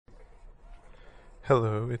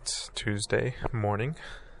Hello, it's Tuesday morning,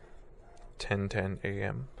 10:10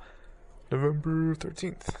 a.m., November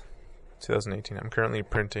 13th, 2018. I'm currently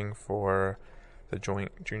printing for the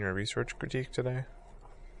Joint Junior Research Critique today.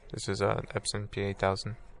 This is an Epson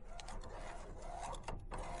P8000.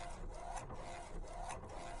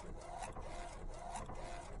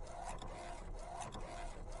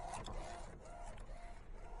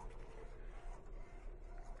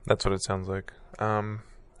 That's what it sounds like.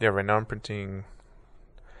 Yeah, right now I'm printing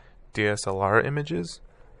DSLR images,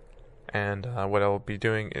 and what I'll be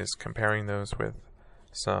doing is comparing those with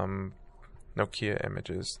some Nokia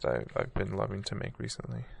images that I've been loving to make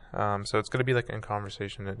recently. So it's going to be like in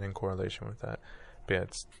conversation and in correlation with that. But yeah,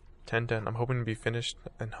 it's 10:10. I'm hoping to be finished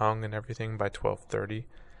and hung and everything by 12:30.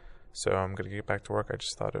 So I'm going to get back to work. I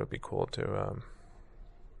just thought it would be cool to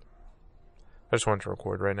I just wanted to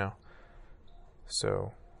record right now.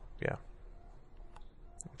 So yeah,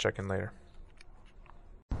 check in later.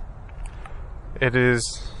 It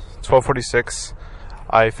is 12:46.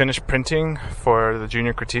 I finished printing for the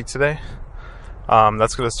junior critique today.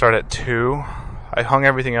 That's going to start at 2. I hung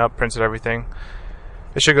everything up, printed everything.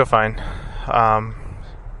 It should go fine.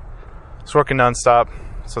 It's working nonstop,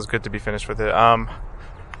 so it's good to be finished with it.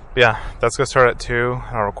 Yeah, that's going to start at 2,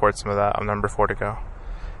 and I'll record some of that. I'm number 4 to go.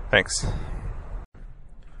 Thanks.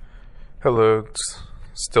 Hello, it's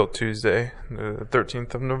still Tuesday, the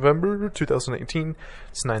 13th of November, 2018.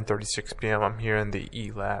 It's 9:36 p.m. I'm here in the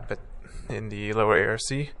E-Lab in the lower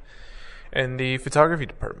ARC in the photography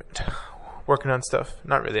department, working on stuff.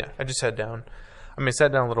 Not really. I just sat down. I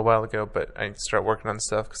sat down a little while ago, but I start working on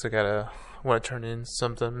stuff because I want to turn in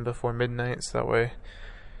something before midnight, so that way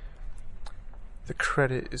the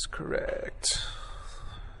credit is correct.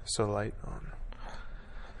 So light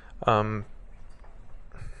on.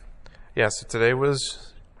 Yeah, so today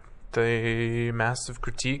was the massive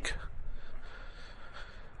critique.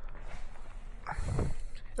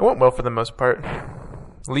 It went well for the most part.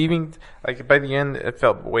 Leaving, like, by the end, it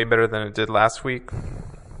felt way better than it did last week.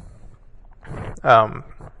 I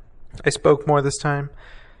spoke more this time.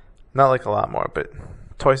 Not like a lot more, but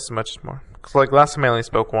twice as much as more. Because like last time I only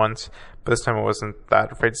spoke once, but this time I wasn't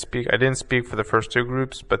that afraid to speak. I didn't speak for the first 2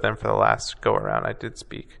 groups, but then for the last go around I did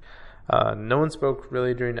speak. No one spoke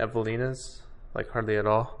really during Evelina's, like hardly at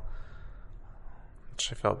all,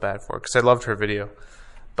 which I felt bad for because I loved her video.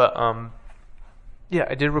 But yeah,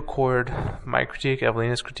 I did record my critique,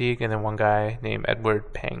 Evelina's critique, and then one guy named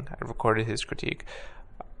Edward Pang. I recorded his critique.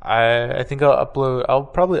 I think I'll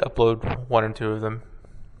probably upload 1 or 2 of them.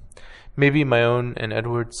 Maybe my own and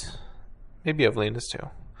Edward's, maybe Evelina's too.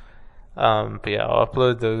 But yeah, I'll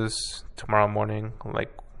upload those tomorrow morning,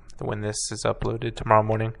 like when this is uploaded tomorrow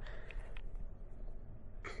morning.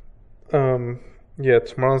 Yeah,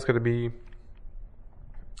 tomorrow's gonna be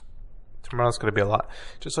a lot,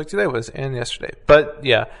 just like today was and yesterday. But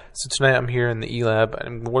yeah, so tonight I'm here in the E-Lab.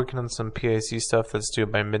 I'm working on some PIC stuff that's due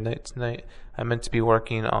by midnight tonight. I meant to be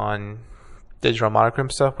working on digital monochrome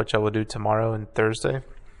stuff, which I will do tomorrow and Thursday.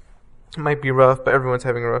 It might be rough, but everyone's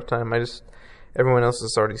having a rough time. Everyone else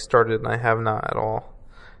has already started, and I have not at all.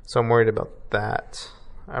 So I'm worried about that.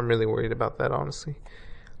 I'm really worried about that, honestly.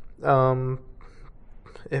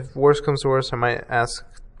 If worse comes to worse, I might ask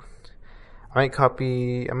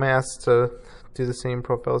to do the same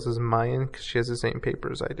profiles as Mayan because she has the same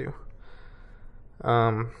papers I do.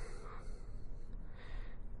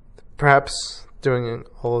 Perhaps doing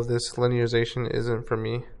all of this linearization isn't for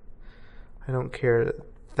me. I don't care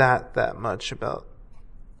that much about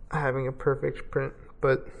having a perfect print,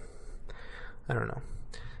 but I don't know.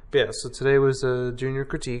 But yeah, so today was a junior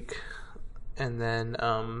critique. And then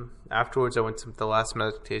afterwards, I went to the last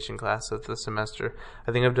meditation class of the semester.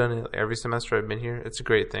 I think I've done it every semester I've been here. It's a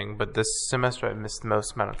great thing. But this semester, I've missed the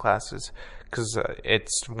most amount of classes. Because it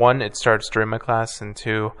starts during my class. And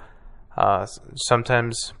 2,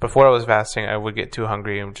 sometimes, before I was fasting, I would get too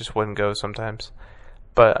hungry and just wouldn't go sometimes.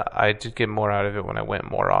 But I did get more out of it when I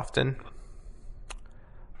went more often.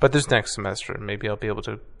 But this next semester, maybe I'll be able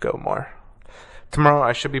to go more. Tomorrow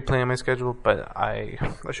I should be planning my schedule, but I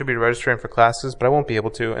should be registering for classes, but I won't be able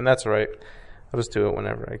to, and that's alright. I'll just do it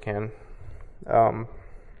whenever I can.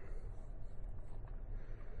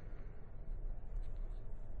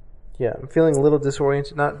 Yeah, I'm feeling a little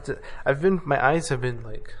disoriented. My eyes have been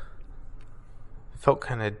like, felt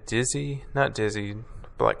kind of dizzy. Not dizzy,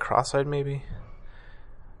 but like cross-eyed maybe.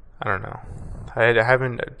 I don't know. I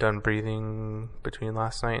haven't done breathing between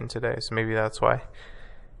last night and today, so maybe that's why.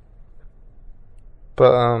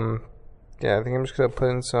 But yeah, I think I'm just gonna put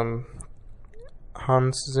in some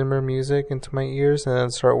Hans Zimmer music into my ears and then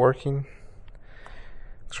start working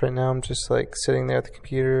 'Cause right now I'm just like sitting there at the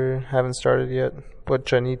computer, haven't started yet,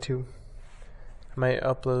 which I need to. I might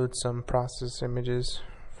upload some process images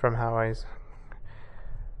from how I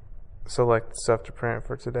select stuff to print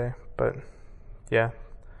for today. But yeah,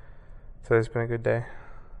 today's been a good day.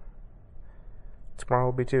 Tomorrow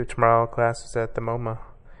will be too. Tomorrow class is at the MoMA,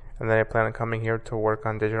 and then I plan on coming here to work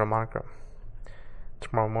on digital monochrome.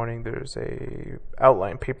 Tomorrow morning there's a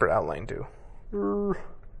paper outline due,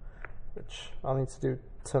 which I'll need to do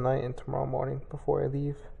tonight and tomorrow morning before I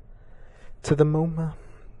leave to the MoMA.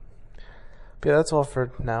 But yeah, that's all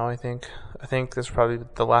for now, I think. I think this is probably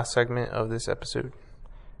the last segment of this episode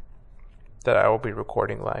that I will be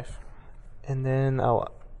recording live. And then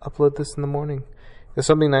I'll upload this in the morning. There's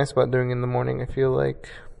something nice about doing it in the morning. I feel like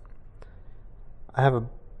I have a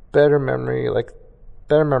better memory of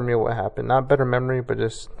what happened. Not better memory, but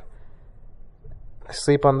just I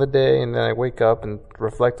sleep on the day and then I wake up and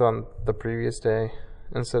reflect on the previous day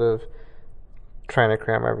instead of trying to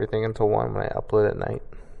cram everything into one when I upload at night.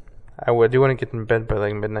 I do want to get in bed by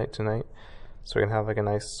like midnight tonight so I can have like a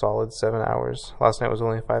nice solid 7 hours. Last night was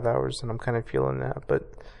only 5 hours and I'm kind of feeling that,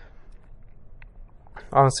 but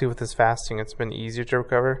honestly with this fasting it's been easier to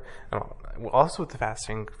recover. Also with the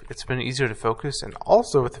fasting it's been easier to focus, and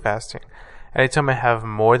also with the fasting anytime I have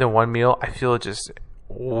more than one meal I feel just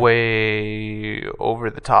way over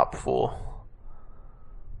the top full,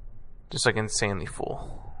 just like insanely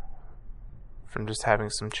full from just having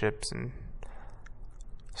some chips and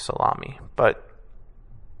salami. But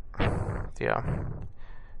yeah,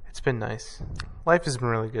 it's been nice. Life has been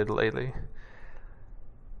really good lately.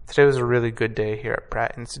 Today was a really good day here at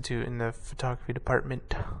Pratt Institute in the photography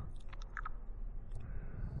department.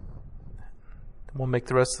 We'll make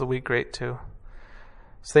the rest of the week great too.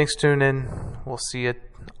 So thanks for tuning in. We'll see you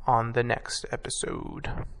on the next episode.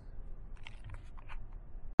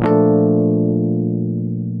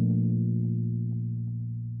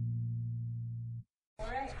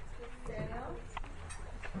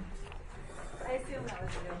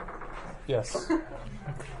 Yes.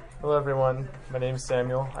 Hello everyone, my name is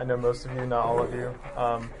Samuel. I know most of you, not all of you.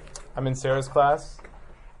 I'm in Sarah's class.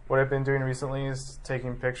 What I've been doing recently is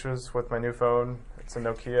taking pictures with my new phone. It's a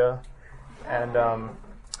Nokia. And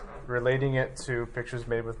relating it to pictures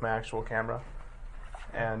made with my actual camera.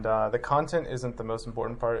 And the content isn't the most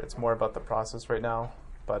important part. It's more about the process right now.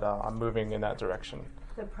 But I'm moving in that direction.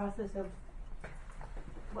 The process of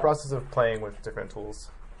what? Process of playing with different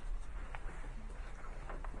tools.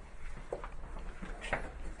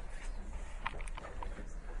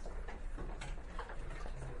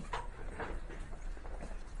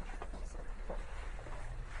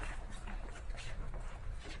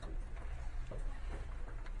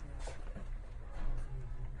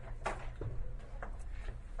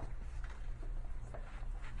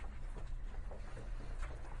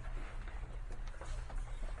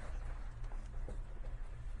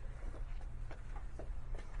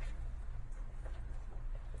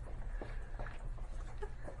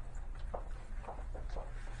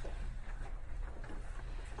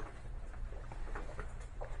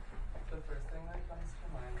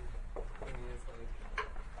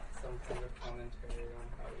 Kind of commentary on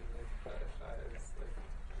how we like fetishize like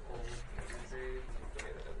old imagery and like, the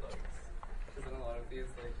way that it looks. Because in a lot of these,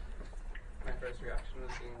 like my first reaction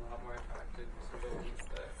was being a lot more attracted to those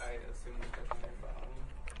that I assumed was on my phone,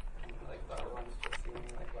 and like the other ones just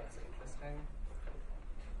seeming like less interesting.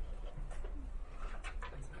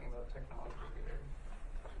 There's something about technology here.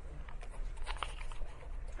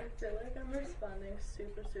 I feel like I'm responding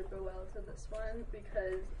super well to this one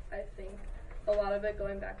because I think a lot of it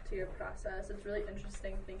going back to your process, it's really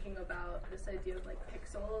interesting thinking about this idea of like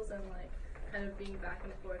pixels and like kind of being back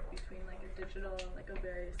and forth between like a digital and like a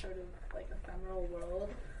very sort of like ephemeral world,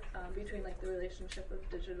 between like the relationship of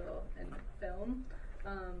digital and film.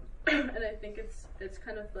 And I think it's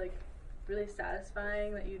kind of like really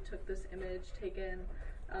satisfying that you took this image taken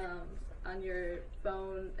on your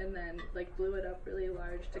phone and then like blew it up really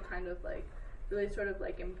large to kind of like really sort of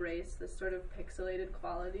like embrace this sort of pixelated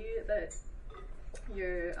quality that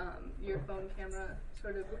your phone camera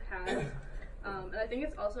sort of has. And I think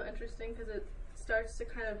it's also interesting because it starts to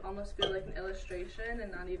kind of almost feel like an illustration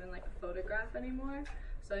and not even like a photograph anymore.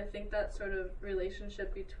 So I think that sort of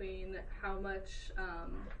relationship between how much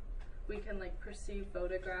we can like perceive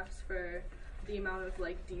photographs for the amount of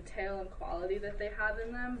like detail and quality that they have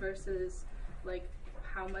in them versus like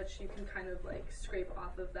how much you can kind of like scrape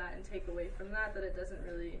off of that and take away from that it doesn't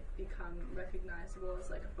really become recognizable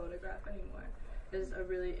as like a photograph anymore, is a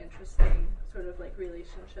really interesting sort of like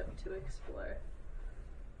relationship to explore.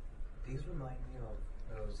 These remind me of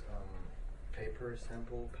those paper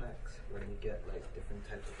sample packs when you get like different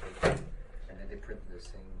types of paper, and then they print the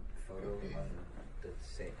same photo on the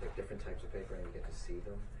same like different types of paper, and you get to see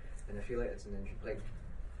them. And I feel like it's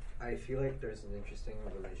I feel like there's an interesting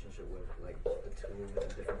relationship with like the tools and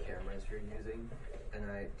different cameras you're using. And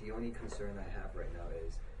the only concern I have right now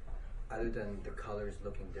is, other than the colors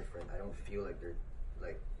looking different, I don't feel like they're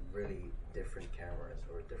like really different cameras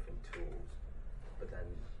or different tools. But then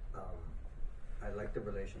I like the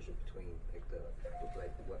relationship between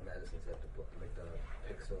like what Madison said, like the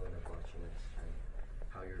pixel and the glitchiness and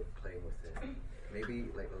how you're playing with it. Maybe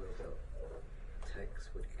like a little bit of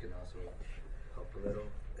text, which can also help a little,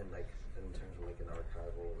 and like in terms of like an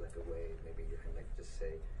archival, like a way maybe you can like just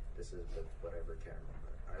say this is the whatever camera.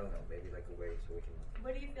 I don't know, maybe like a way so we can.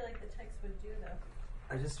 What do you feel like the text would do though?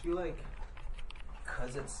 I just feel like,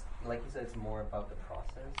 cause it's like you said, it's more about the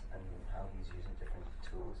process and how he's using different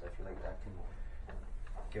tools. I feel like that can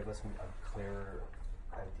give us a clearer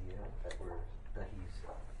idea that he's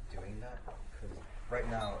doing that. Because right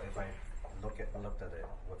now, if I looked at it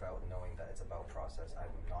without knowing that it's about process,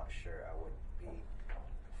 I'm not sure I would be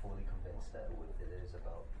fully convinced that it is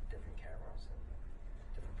about different cameras and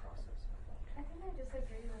different process. I think I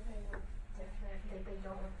disagree with him with different. They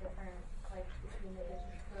don't look different, like between the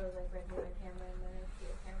digital, like regular camera and the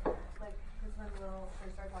Nokia camera. Like, because when Will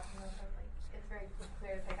first started talking about stuff, like it's very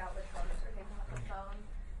clear to pick out which ones are taken off the phone,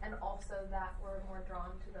 and also that we're more drawn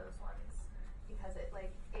to those ones because it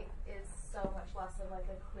is so much less of like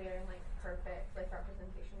a clear and like perfect like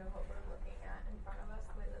representation of what we're looking at in front of us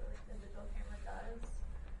the way that like the digital camera does.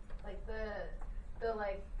 Like the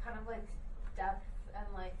like kind of like depth and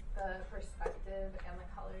like the perspective and the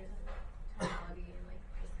colors and the tonality and like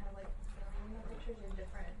just kind of like filming the pictures is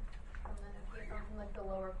different from the Nokia phone, from like the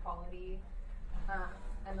lower quality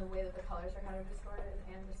and the way that the colors are kind of distorted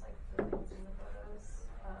and just like the things in the photos.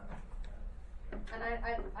 And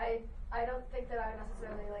I don't think that I would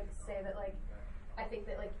necessarily like say that like I think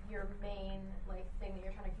that like your main like thing that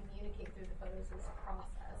you're trying to communicate through the photos is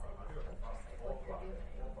process. I think that's just like what you're doing.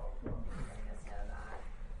 I guess that.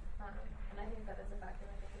 And I think that is a factor.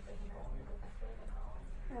 I think that the comparison is effective.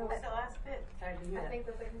 What's the last bit? Sorry, I didn't hear I that. think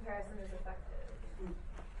that the comparison is effective.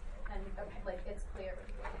 And like it's clear.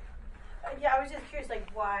 Yeah, I was just curious, like,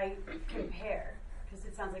 why compare? Because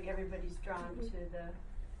it sounds like everybody's drawn to the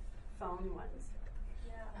phone ones.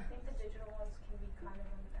 Yeah, I think the digital ones can be kind of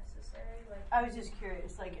unnecessary. Like, I was just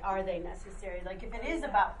curious, like, are they necessary? Like, if it is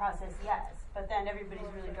about process, yes, but then everybody's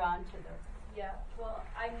really drawn to them. yeah, well,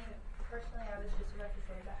 I mean, personally, I was just about to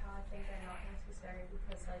say about how I think they're not necessary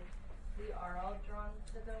because, like, we are all drawn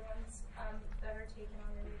to the ones that are taken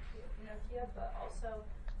on the Nokia, but also,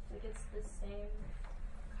 like, it's the same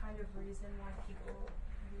kind of reason why people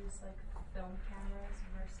use, like, film cameras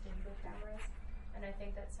versus digital cameras. And I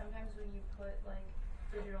think that sometimes when you put, like,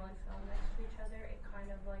 digital and film next to each other, it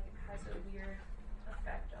kind of, like, has a weird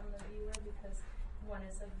effect on the viewer because one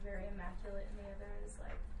is, like, very immaculate and the other is,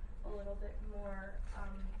 like, a little bit more,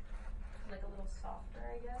 like, a little softer,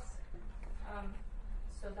 I guess.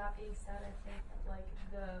 So that being said, I think, like,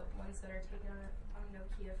 the ones that are taken on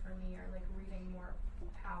Nokia for me are, like, reading more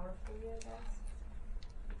powerfully, I guess.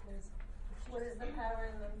 Because What is the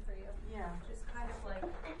power in them for you? Yeah. just kind of like,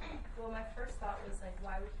 well, my first thought was like,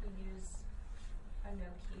 why would he use a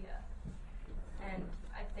Nokia? And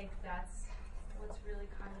I think that's what's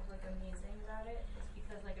really kind of like amazing about it is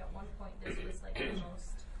because like at one point this was like the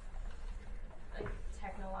most like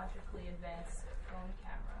technologically advanced phone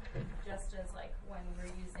camera. Just as like when we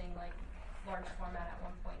were using like large format at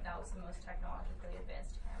one point, that was the most technologically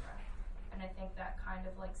advanced camera. And I think that kind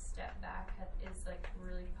of like step back is like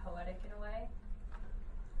really poetic in a way.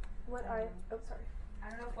 Sorry. I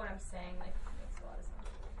don't know if what I'm saying like makes a lot of sense.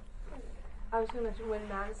 I was going to mention when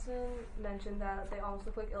Madison mentioned that they almost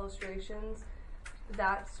look like illustrations.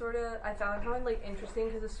 That sort of I found kind of like interesting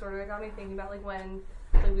because it sort of got me thinking about like when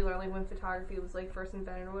like we learned like when photography was like first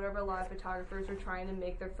invented or whatever. A lot of photographers were trying to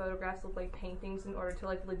make their photographs look like paintings in order to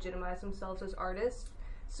like legitimize themselves as artists.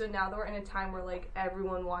 So now that we're in a time where like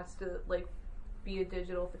everyone wants to like be a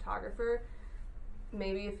digital photographer,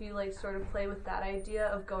 maybe if you like sort of play with that idea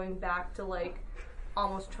of going back to like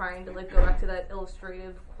almost trying to like go back to that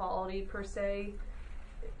illustrative quality per se.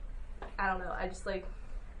 I don't know. I just like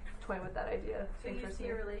toying with that idea. So you see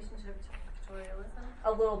a relationship to pictorialism?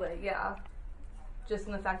 A little bit, yeah. Just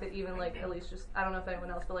in the fact that even like at least just I don't know if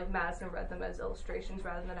anyone else, but like Madison read them as illustrations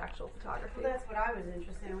rather than actual photography. Well, that's what I was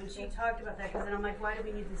interested in when she talked about that, because then I'm like, why do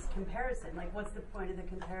we need this comparison? Like, what's the point of the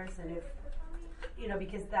comparison if, you know,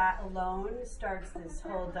 because that alone starts this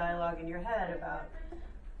whole dialogue in your head about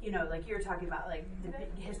you know, like you're talking about like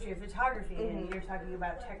the history of photography, and you're talking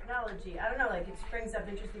about technology. I don't know, like it brings up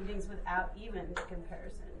interesting things without even the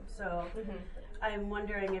comparison. So I'm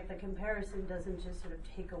wondering if the comparison doesn't just sort of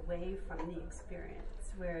take away from the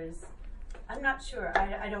experience, whereas I'm not sure.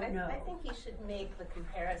 I don't know. I think you should make the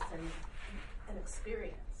comparison an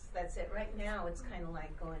experience. That's it. Right now, it's kind of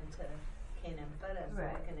like going to K&M Photos and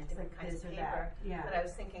looking at different kinds of paper. Yeah. But I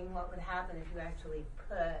was thinking, what would happen if you actually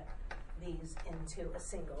put these into a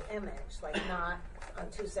single image, like not on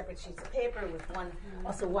two separate sheets of paper with one.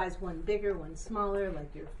 Also, why is one bigger, one smaller?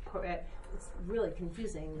 Like it's really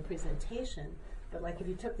confusing, the presentation. But like if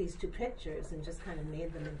you took these two pictures and just kind of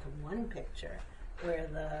made them into one picture, where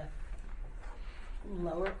the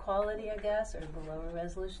lower quality, I guess, or the lower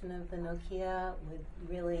resolution of the Nokia would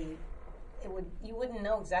really, you wouldn't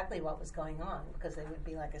know exactly what was going on because it would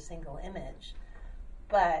be like a single image.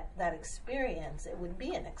 But that experience, it would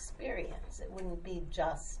be an experience. It wouldn't be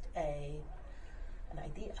just an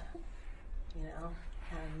idea, you know.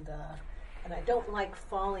 And I don't like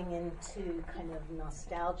falling into kind of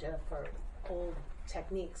nostalgia for old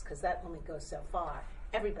techniques because that only goes so far.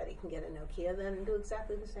 Everybody can get a Nokia then and do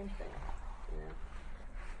exactly the same thing, you know.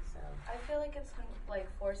 So I feel like it's like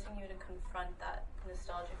forcing you to confront that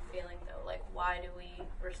nostalgic feeling though. Like, why do we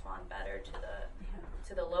respond better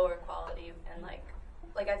to the lower quality? And like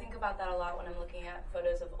I think about that a lot when I'm looking at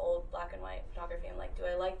photos of old black and white photography. I'm like, do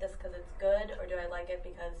I like this because it's good, or do I like it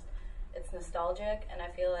because it's nostalgic? And I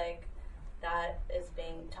feel like that is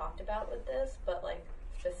being talked about with this, but like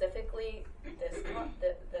specifically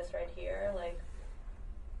this right here, like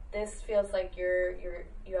this feels like you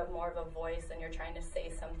have more of a voice and you're trying to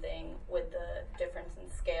say something with the difference in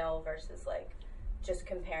scale versus like just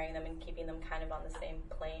comparing them and keeping them kind of on the same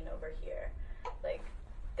plane over here. Like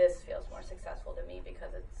this feels more successful to me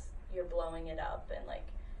because you're blowing it up and like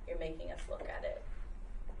you're making us look at it.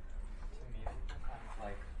 To me, I feel kind of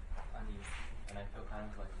like uneasy, and I feel kind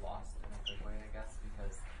of like lost in a good way, I guess,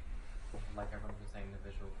 because like everyone was saying, the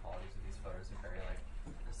visual qualities of these photos are very like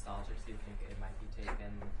nostalgic, so you think it might be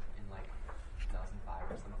taken in like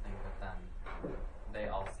 2005 or something, but then they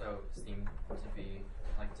also seem to be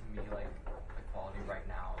like, to me, like the quality right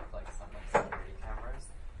now of like some like security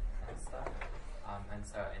cameras and stuff. And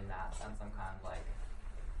so in that sense, I'm kind of like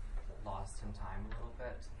lost in time a little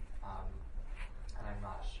bit, and I'm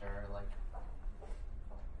not sure like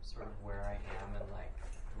sort of where I am and like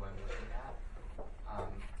who I'm looking at.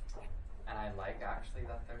 And I like actually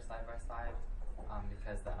that they're side by side,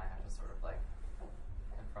 because then I have to sort of like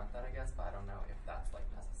confront that, I guess, but I don't know if that's like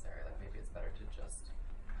necessary. Like maybe it's better to just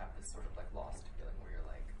have this sort of like lost feeling where you're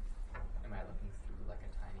like, am I looking through like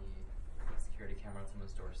a tiny security camera on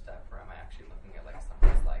someone's doorstep, or am I actually looking at like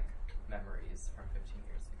someone's like memories from 15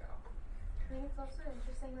 years ago? I think it's also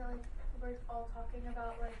interesting that like we're all talking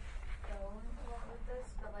about like film a lot with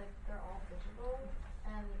this, but like they're all digital,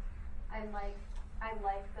 and I like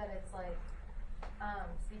that it's like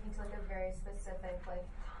speaking to like a very specific like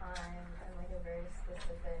time and like a very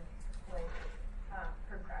specific like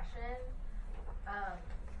progression,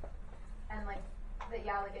 and like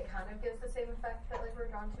that like it kind of gives the same effect that like we're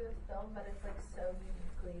drawn to with film, but it's like so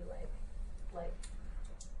uniquely like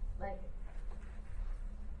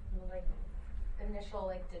initial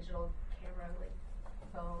like digital camera like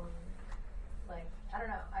phone, like I don't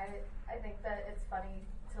know, I think that it's funny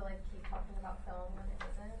to like keep talking about film when it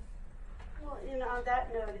isn't. Well, you know, on that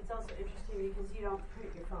note, it's also interesting because you don't print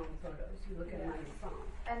your phone photos; you look at them on your phone.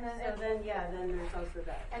 And then then there's also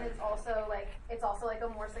that. And it's also like a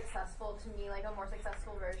more successful, to me, like a more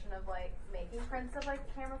successful version of like making prints of like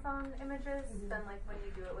camera phone images than like when you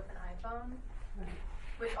do it with an iPhone. Right.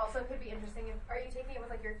 Which also could be interesting. Are you taking it with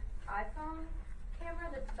like your iPhone camera,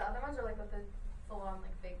 the other ones, or like with the full on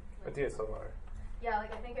like big? Like, A DSLR. Yeah,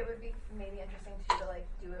 like I think it would be maybe interesting too to like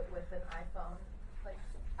do it with an iPhone, like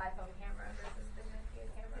iPhone camera versus the Nokia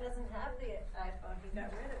camera. he doesn't have the iPhone. He got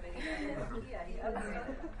rid of it. He got his Nokia. He upgraded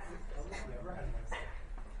it. Never had my say.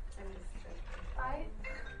 I'm just joking.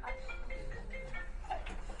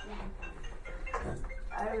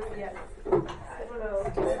 I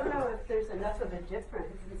don't know if there's enough of a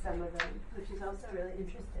difference in some of them, which is also really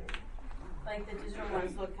interesting. Like the digital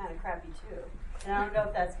ones look kind of crappy too, and I don't know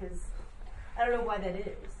if that's because I don't know why that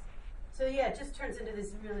is. So yeah, it just turns into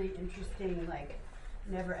this really interesting, like,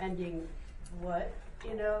 never-ending what,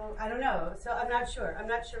 you know? I don't know. So I'm not sure. I'm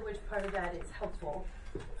not sure which part of that is helpful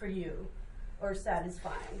for you or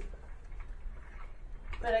satisfying.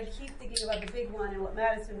 But I keep thinking about the big one and what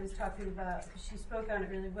Madison was talking about, because she spoke on it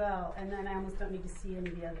really well, and then I almost don't need to see any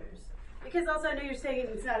of the others. Because also I know you're saying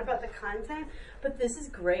it's not about the content, but this is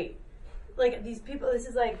great. like these people. This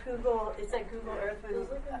is like Google. It's like Google Earth. It was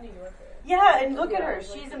like a New Yorker. Yeah, and look at Yeah, her. it was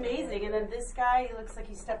like She's the amazing. And then this guy, he looks like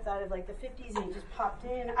he stepped out of like the 50s and he just popped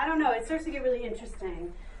in. I don't know. It starts to get really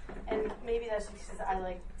interesting. And maybe that's just because I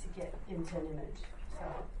like to get into an image. So.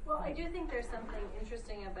 Well, I do think there's something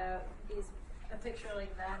interesting about a picture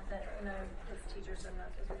like that his teacher said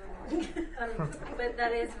not to but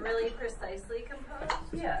that is really precisely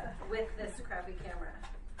composed with this crappy camera.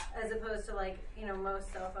 As opposed to like,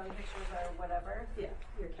 most cell phone pictures or whatever. Yeah.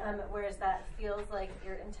 Whereas that feels like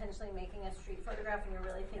you're intentionally making a street photograph and you're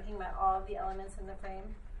really thinking about all of the elements in the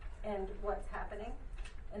frame and what's happening.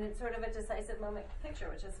 And it's sort of a decisive moment picture,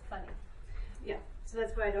 which is funny. Yeah. So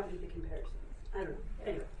that's why I don't need the comparison. I don't know.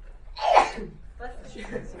 Anyway. Bless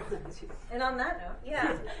you. And on that note,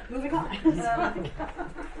 yeah. Moving on.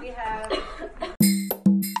 We have...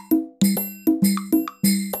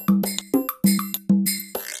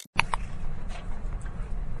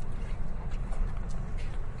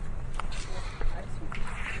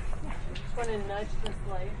 Want to nudge this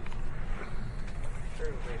light? Sure,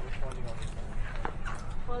 wait, which one do you want to say?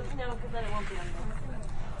 Well, no, because then it won't be on this.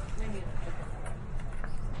 Maybe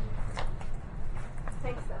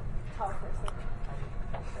Thanks, though. Tall person.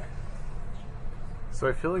 So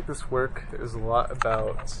I feel like this work is a lot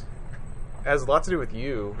has a lot to do with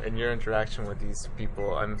you and your interaction with these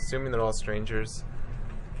people. I'm assuming they're all strangers,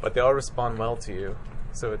 but they all respond well to you,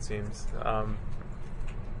 so it seems. I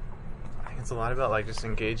think it's a lot about like just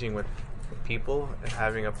engaging with people and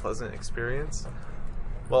having a pleasant experience,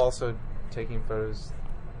 while also taking photos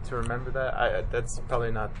to remember that. That's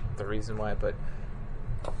probably not the reason why, but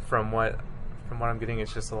from what I'm getting,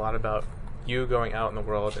 it's just a lot about you going out in the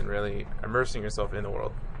world and really immersing yourself in the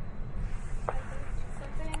world. I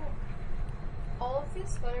think all of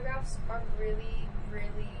these photographs are really,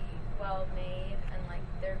 really well made, and like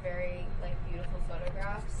they're very like beautiful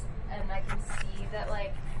photographs, and I can see that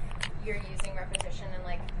like you're using repetition in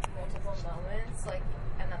like multiple moments, like,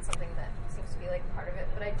 and that's something that seems to be like part of it,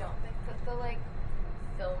 but I don't think that the like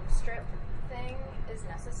film strip thing is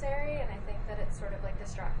necessary, and I think that it's sort of like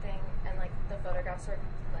distracting, and like the photographs are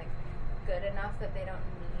like good enough that they don't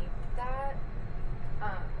need that.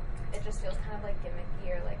 It just feels kind of like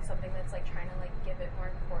gimmicky, or like something that's like trying to like give it more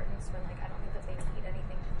importance when like I don't think that they need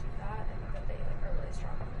anything to do that. I think that they like are really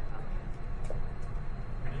strong on their own.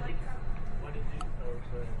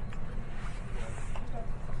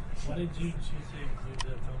 Why did you choose to include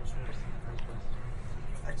the film strips in the first place?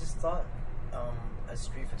 I just thought, as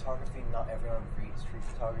street photography, not everyone reads street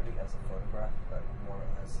photography as a photograph, but more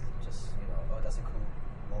as just, oh, that's a cool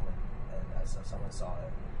moment, and as someone saw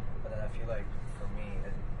it. But then I feel like, for me,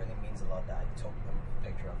 it really means a lot that I took a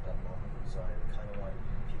picture of that moment. So I kind of want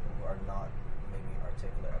people who are not maybe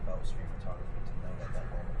articulate about street photography to know that that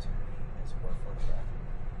moment to me is worth photographing.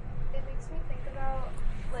 It makes me think about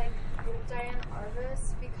like Diane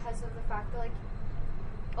Arbus, because of the fact that like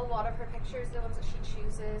a lot of her pictures, the ones that she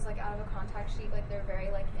chooses like out of a contact sheet, like they're very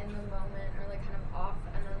like in the moment or like kind of off,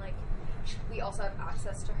 and then like we also have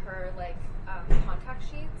access to her like contact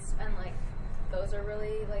sheets, and like those are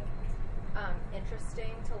really like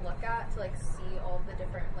interesting to look at, to like see all the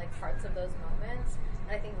different like parts of those moments.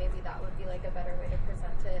 And I think maybe that would be like a better way to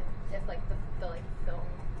present it if like the like film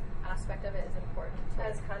aspect of it is important to,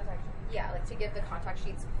 As contact. yeah, like to give the contact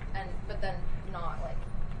sheets, and but then not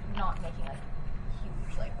making like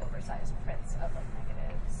huge like oversized prints of like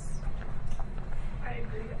negatives. I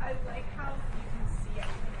agree. I like how you can see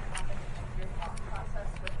everything that happened in your thought process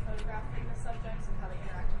with photographing the subjects and how they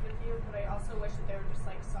interacted with you, but I also wish that they were just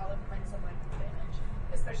like solid prints of like the image,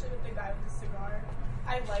 especially with the guy with the cigar.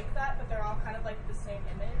 I like that, but they're all kind of like the same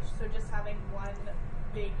image, so just having one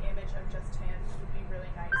big image of just him would be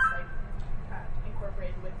really nice, like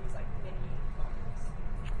incorporated with these like mini moments.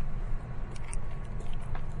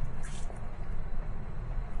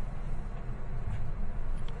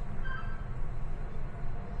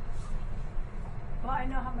 Well, I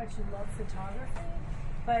know how much you love photography,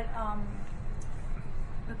 but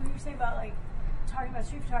like when you're saying about like talking about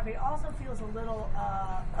street photography, it also feels a little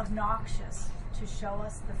obnoxious to show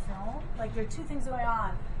us the film. Like there are two things going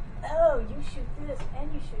on. Oh, you shoot this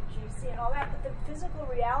and you shoot GC and all that, but the physical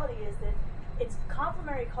reality is that it's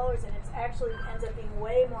complementary colors, and it's actually ends up being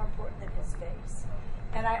way more important than his face.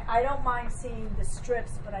 And I don't mind seeing the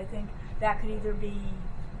strips, but I think that could either be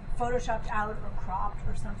photoshopped out or cropped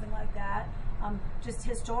or something like that. Just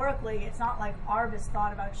historically, it's not like Arbus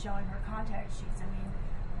thought about showing her contact sheets. I mean,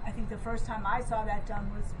 I think the first time I saw that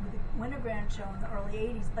done was with the Winogrand show in the early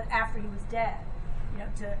 80s, but after he was dead,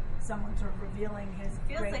 to someone sort of revealing his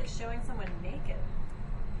Feels like showing someone naked.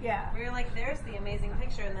 Yeah. Where you're like, there's the amazing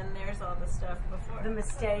picture, and then there's all the stuff before. The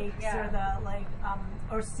mistakes Yeah. or the like,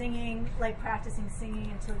 or singing, like practicing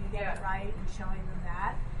singing until you get it right and showing them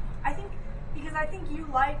that. I think because I think you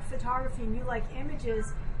like photography and you like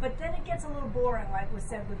images, but then it gets a little boring, like was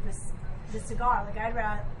said with the cigar. Like I'd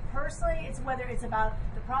rather personally, it's whether it's about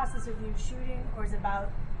the process of you shooting or it's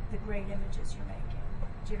about the great images you're making.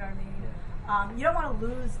 Do you know what I mean? Yeah. You don't want to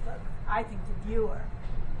lose I think the viewer,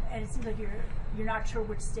 and it seems like you're not sure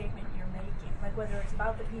which statement you're making, like whether it's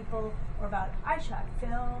about the people or about I shot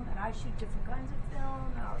film and I shoot different kinds of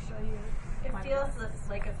film and I'll show you. It my feels process.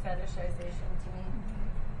 like a fetishization to me.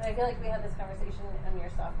 I feel like we had this conversation on your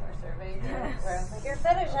sophomore survey too, where I was like, you're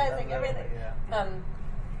fetishizing everything. Yeah.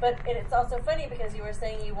 But it's also funny because you were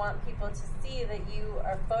saying you want people to see that you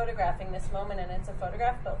are photographing this moment and it's a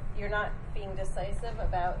photograph, but you're not being decisive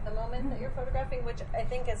about the moment that you're photographing, which I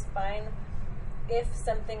think is fine if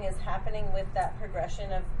something is happening with that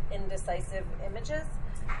progression of indecisive images.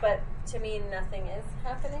 But to me, nothing is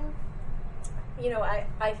happening. You know,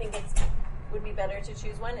 I think it would be better to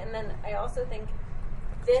choose one. And then I also think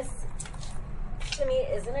this, to me,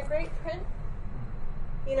 isn't a great print.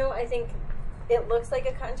 You know, I think it looks like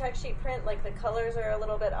a contact sheet print, like the colors are a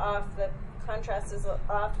little bit off, the contrast is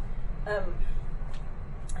off.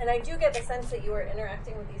 And I do get the sense that you are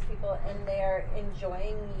interacting with these people and they are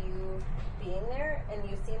enjoying you being there, and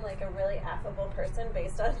you seem like a really affable person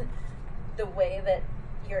based on the way that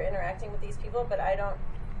you're interacting with these people, but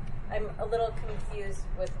I'm a little confused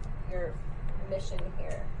with your mission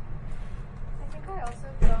here. I think I also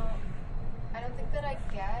don't think that I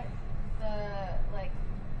get the, like,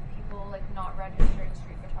 people, like, not registering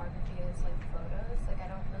street photography as, like, photos. Like, I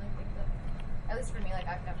don't really think that, at least for me, like,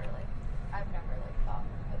 I've never thought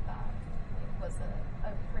that was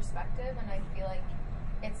a perspective, and I feel like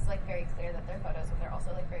it's, like, very clear that they're photos, and they're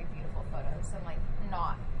also, like, very beautiful photos, and, like,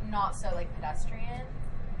 not so, like, pedestrian.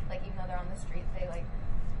 Like, even though they're on the street, they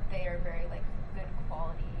are very, like, good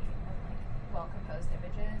quality and, like, well-composed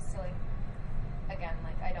images. So, like, again,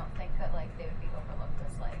 like, I don't think that, like, they would be overlooked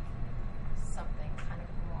as, like, something kind of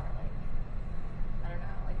more, like, I don't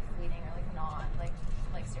know, like, fleeting or, like, not, like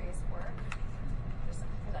serious work. Just,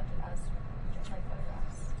 like, presented as just, like,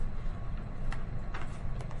 photographs.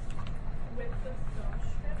 With the film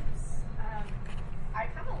strips, I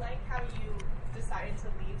kind of like how you decided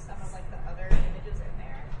to leave some of, like, the other images in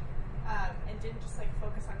there, and didn't just, like,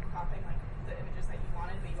 focus on cropping, like, the images that you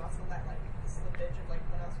wanted, but you also let, like, the slippage of, like,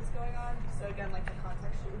 what else was going on. So again, like, the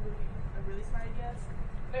context shoot would be a really smart idea.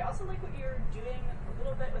 But I also like what you're doing a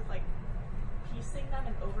little bit with, like, piecing them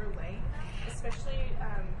and overlaying them, especially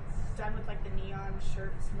done with, like, the neon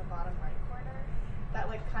shirts in the bottom right corner. That,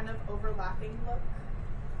 like, kind of overlapping look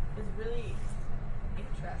is really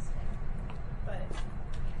interesting. But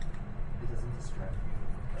It doesn't distract you,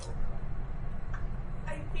 the overlap.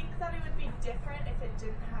 I think that it would be different if it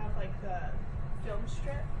didn't have, like, the film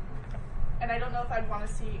strip. And I don't know if I'd want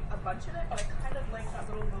to see a bunch of it, but I kind of like that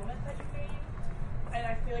little moment that you made. And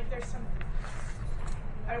I feel like there's some,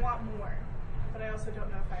 I want more, but I also don't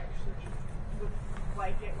know if I actually would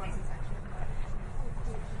like it once it's actually done.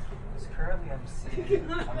 Because currently I'm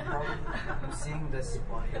seeing this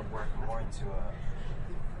body of work more into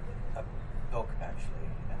a book, actually,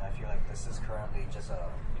 and I feel like this is currently just a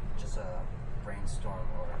brainstorm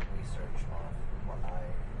or research on what I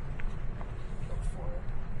look for.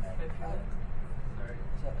 And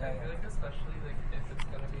I feel like especially like if it's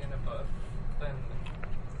gonna be in a book, then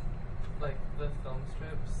like the film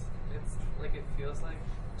strips, it's like it feels like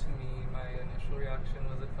to me my initial reaction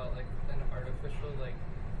was it felt like an artificial like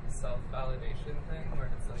self-validation thing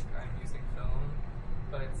where it's like I'm using film,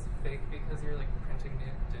 but it's fake because you're like printing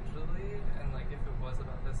it digitally, and like if it was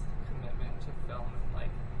about this commitment to film and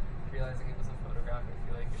like realizing it was a photograph, I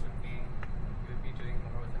feel like you would be doing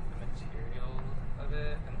more with like the material of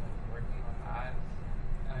it and like working on that.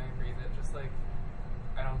 And I agree that just like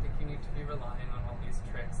I don't think you need to be relying on all these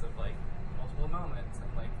tricks of like multiple moments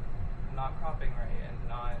and like not cropping right and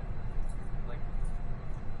not like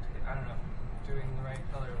I don't know, doing the right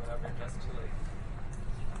color or whatever just to like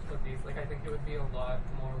put these like I think it would be a lot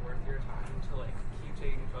more worth your time to like keep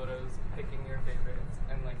taking photos, picking your favorites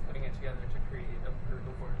and like putting it together to create a group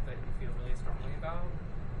of work that you feel really strongly about.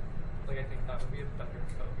 Like I think that would be a better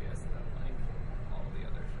focus than like all the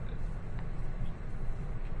other shit.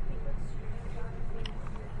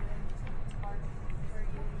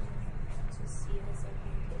 To see it as like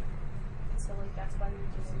unique. So like that's why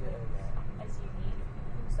you're doing it as unique.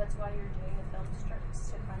 So that's why you're doing the film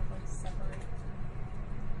strips to kind of like separate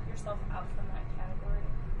yourself out from that category.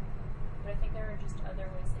 But I think there are just other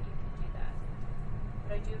ways that you can do that.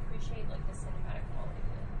 But I do appreciate like the cinematic quality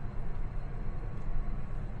of it.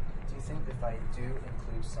 you think if I do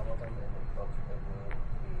include some of them in the book, it will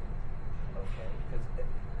be okay? Because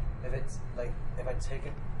if it's like, if I take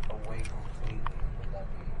it away completely, would that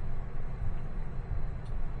be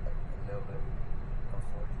a little bit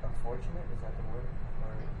unfortunate? Is that the word?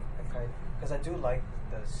 Or because I do like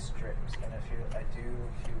the strips, and I do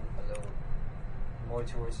feel a little more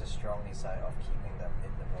towards the strongly side of keeping them in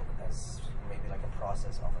the book as maybe like a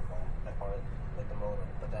process of a moment, or like the moment.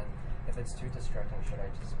 But then, if it's too distracting, should I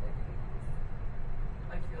just maybe?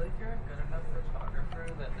 I feel like you're a good enough photographer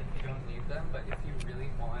that like you don't need them, but if you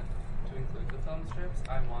really want to include the film strips,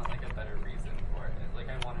 I want like a better reason for it.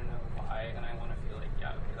 Like I want to know why, and I want to feel like,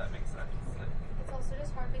 yeah, okay, that makes sense. Like, It's also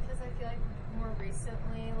just hard because I feel like more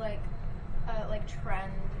recently, like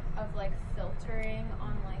trend of like filtering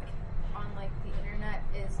on the internet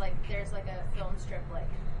is like there's like a film strip like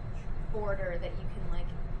border that you can like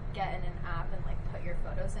get in an app and like put your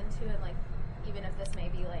photos into, and like even if this may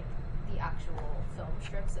be like the actual film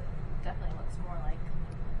strips, it definitely looks more like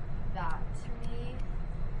that to me.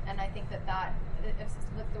 And I think that if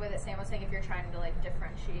the way that Sam was saying, if you're trying to like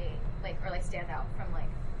differentiate like or like stand out from like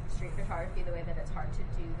street photography, the way that it's hard to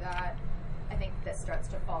do that, I think this starts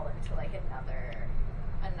to fall into like another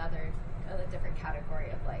different category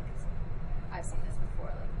of like, I've seen this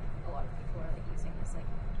before, like a lot of people are like using this like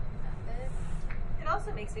method. It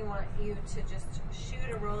also makes me want you to just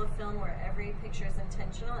shoot a roll of film where every picture is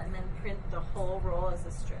intentional and then print the whole roll as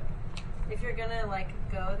a strip. If you're gonna like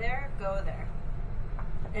go there,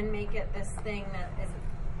 and make it this thing that is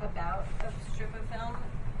about a strip of film,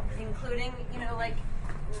 including, you know, like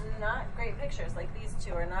not great pictures. Like these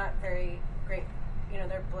two are not very great. You know,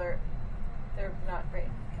 they're blurred. They're not great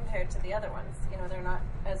compared to the other ones. You know, they're not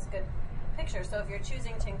as good pictures. So if you're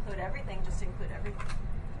choosing to include everything, just include everything.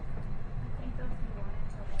 I think though if you wanted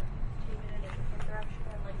to like take it in a different direction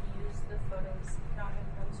and like use the photos not in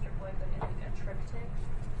film strip way but in like a triptych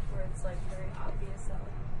where it's like very obvious that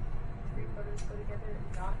like 3 photos go together,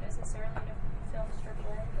 not necessarily in a film strip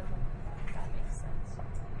way, then like that makes sense.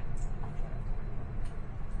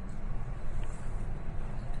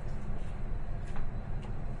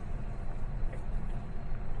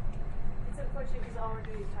 It's unfortunate because all we're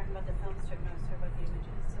doing is talking about the film strip, not talking about the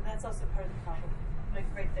images. So that's also part of the problem.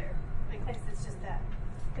 Like right there. Like it's just that.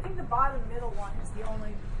 I think the bottom middle one is the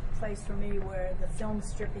only place for me where the film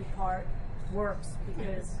strippy part works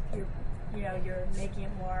because you're making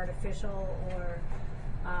it more artificial or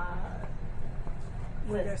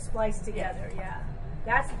where they're spliced together. Yeah,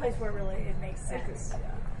 that's the place where really it makes sense.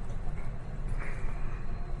 Yeah.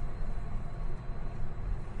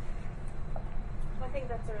 I think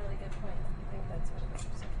that's a really good point. I think that's really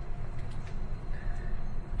interesting.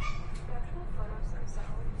 The actual photos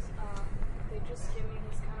themselves, they just give me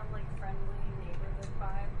this kind of like friendly neighborhood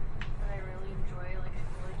vibe that I really enjoy. Like I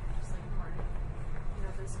feel like I'm just like part of, you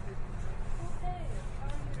know, this group that's like, oh hey, how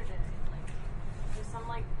are you today? Like there's some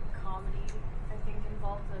like comedy I think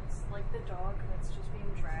involved that's like the dog that's just being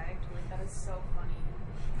dragged. Like that is so funny.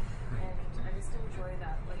 And I just enjoy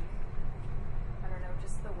that, like I don't know,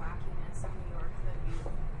 just the wackiness of New York that you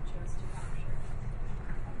chose to capture.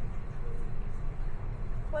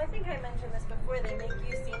 Well, I think I mentioned this before. They make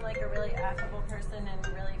you seem like a really affable person and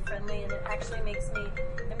really friendly, and it actually makes me,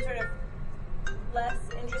 I'm sort of less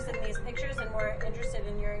interested in these pictures and more interested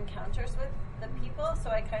in your encounters with the people. So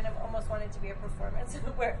I kind of almost want it to be a performance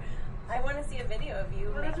where I want to see a video of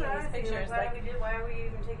you making these pictures. Why are we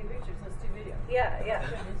even taking pictures? Let's do video. Yeah.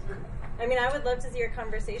 I mean, I would love to see your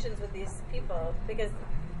conversations with these people because,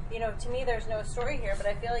 you know, to me there's no story here, but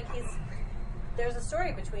I feel like there's a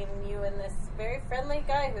story between you and this very friendly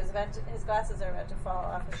guy who's his glasses are about to fall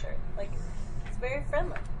off his shirt. Like, it's very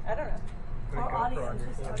friendly. I don't know. Or audio.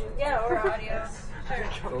 Yeah, or audio.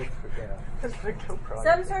 Sure.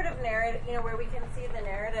 Some sort of narrative, you know, where we can see the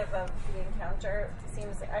narrative of the encounter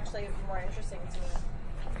seems actually more interesting to me.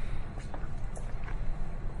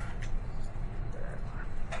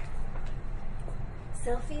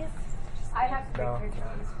 Selfies? I have to take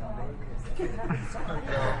pictures of this film.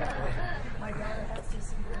 My daughter has to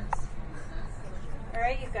see this. All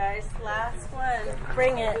right, you guys, last one.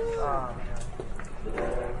 Bring it.